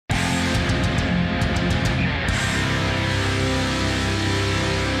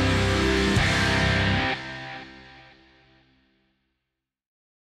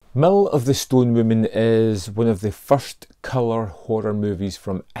Mill of the Stone Woman is one of the first colour horror movies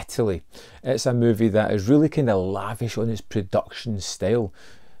from Italy. It's a movie that is really kind of lavish on its production style,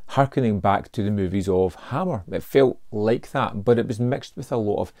 harkening back to the movies of Hammer. It felt like that, but it was mixed with a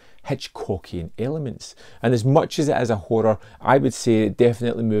lot of Hitchcockian elements. And as much as it is a horror, I would say it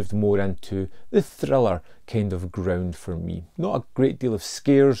definitely moved more into the thriller kind of ground for me. Not a great deal of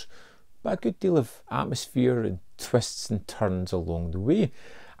scares, but a good deal of atmosphere and twists and turns along the way.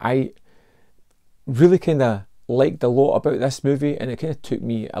 I really kind of liked a lot about this movie, and it kind of took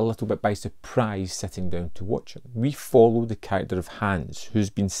me a little bit by surprise sitting down to watch it. We follow the character of Hans, who's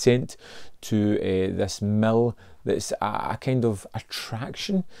been sent to this mill that's a kind of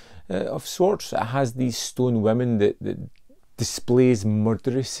attraction of sorts. It has these stone women that displays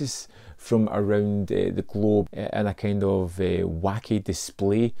murderesses from around the globe in a kind of wacky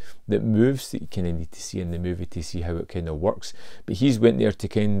display that moves, that you kind of need to see in the movie to see how it kind of works. But he's went there to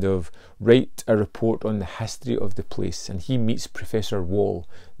kind of write a report on the history of the place, and he meets Professor Wall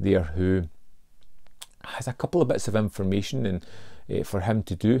there, who has a couple of bits of information and for him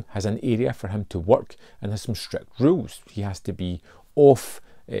to do, has an area for him to work, and has some strict rules. He has to be off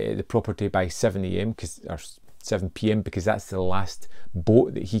the property by 7 AM or 7 PM because that's the last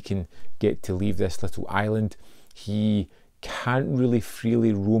boat that he can get to leave this little island. He can't really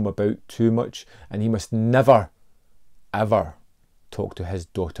freely roam about too much, and he must never ever talk to his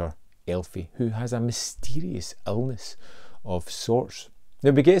daughter Elfie, who has a mysterious illness of sorts. Now,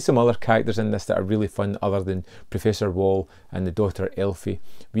 we get some other characters in this that are really fun other than Professor Wall and the daughter Elfie.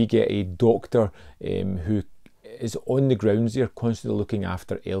 We get a doctor who is on the grounds there constantly looking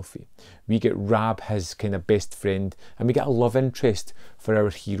after Elfie. We get Rab, his kind of best friend, and we get a love interest for our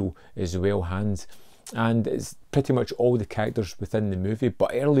hero as well, Hans. And it's pretty much all the characters within the movie,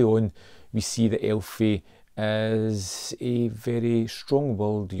 but early on we see that Elfie is a very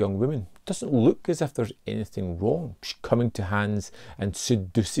strong-willed young woman. Doesn't look as if there's anything wrong. She's coming to Hans and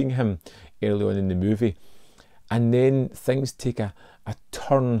seducing him early on in the movie, and then things take a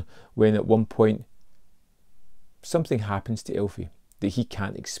turn when at one point something happens to Elfie that he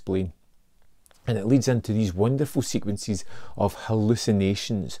can't explain, and it leads into these wonderful sequences of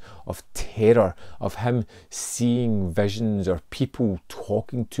hallucinations, of terror, of him seeing visions or people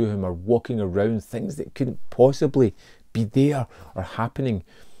talking to him or walking around, things that couldn't possibly be there or happening,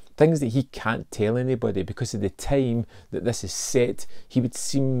 things that he can't tell anybody because of the time that this is set. He would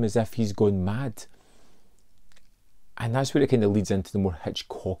seem as if he's gone mad. And that's where it kind of leads into the more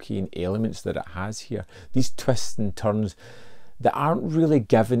Hitchcockian elements that it has here. These twists and turns that aren't really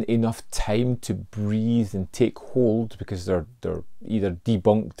given enough time to breathe and take hold because they're either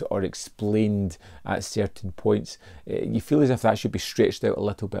debunked or explained at certain points. You feel as if that should be stretched out a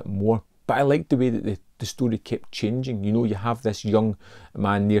little bit more. But I like the way that the story kept changing. You know, you have this young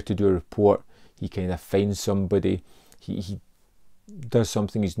man there to do a report. He kind of finds somebody. He does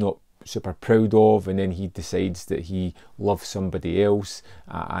something he's not super proud of, and then he decides that he loves somebody else,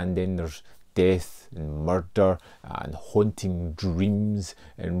 and then there's death and murder and haunting dreams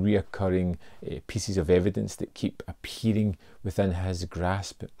and reoccurring pieces of evidence that keep appearing within his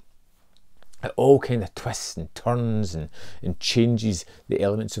grasp. It all kind of twists and turns and changes the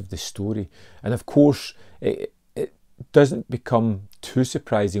elements of the story, and of course it doesn't become too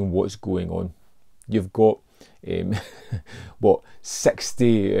surprising what's going on. You've got what,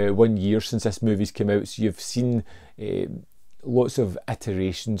 61 years since this movie's come out, so you've seen lots of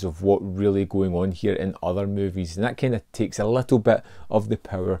iterations of what really going on here in other movies, and that kind of takes a little bit of the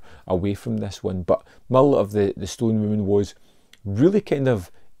power away from this one. But Mill of the Stone Woman was really kind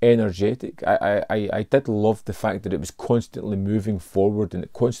of energetic. I did love the fact that it was constantly moving forward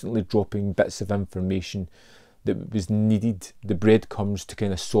and constantly dropping bits of information that was needed, the breadcrumbs to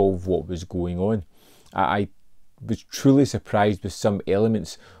kind of solve what was going on. I was truly surprised with some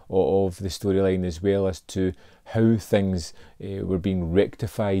elements of the storyline as well as to how things were being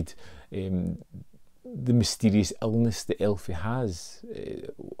rectified. The mysterious illness that Elfie has,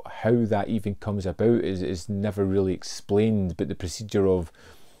 how that even comes about is never really explained, but the procedure of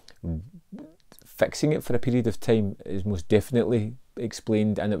fixing it for a period of time is most definitely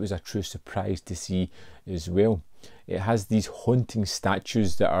explained, and it was a true surprise to see as well. It has these haunting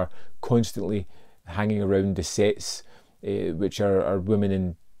statues that are constantly hanging around the sets, which are women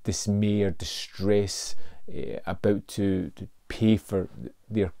in dismay or distress, about to pay for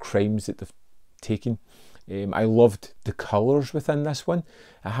their crimes that they've taken. I loved the colours within this one.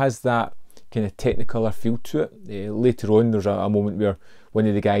 It has that kind of technicolor feel to it. Later on there's a moment where one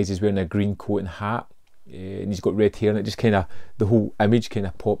of the guys is wearing a green coat and hat, and he's got red hair, and it just kind of, the whole image kind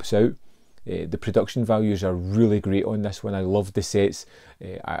of pops out. The production values are really great on this one. I love the sets.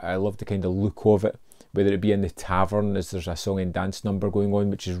 I love the kind of look of it, whether it be in the tavern as there's a song and dance number going on,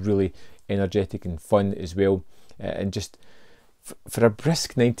 which is really energetic and fun as well. And just for a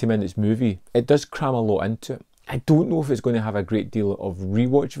brisk 90 minutes movie, it does cram a lot into it. I don't know if it's going to have a great deal of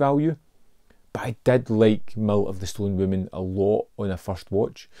rewatch value, but I did like Mill of the Stone Woman a lot on a first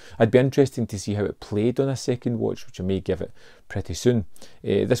watch. I'd be interested to see how it played on a second watch, which I may give it pretty soon.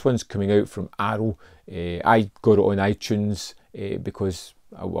 This one's coming out from Arrow. I got it on iTunes because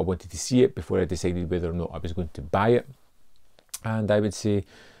I wanted to see it before I decided whether or not I was going to buy it. And I would say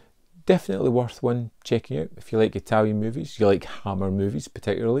definitely worth one checking out if you like Italian movies, you like Hammer movies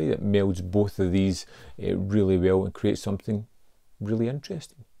particularly. It melds both of these really well and creates something really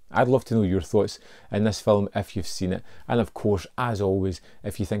interesting. I'd love to know your thoughts in this film if you've seen it, and of course, as always,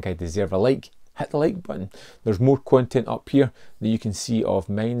 if you think I deserve a like, hit the like button. There's more content up here that you can see of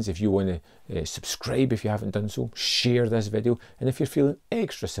mine. If you want to subscribe if you haven't done so, share this video, and if you're feeling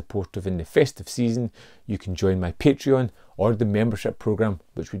extra supportive in the festive season, you can join my Patreon or the membership program,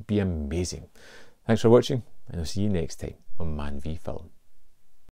 which would be amazing. Thanks for watching, and I'll see you next time on Man v Film.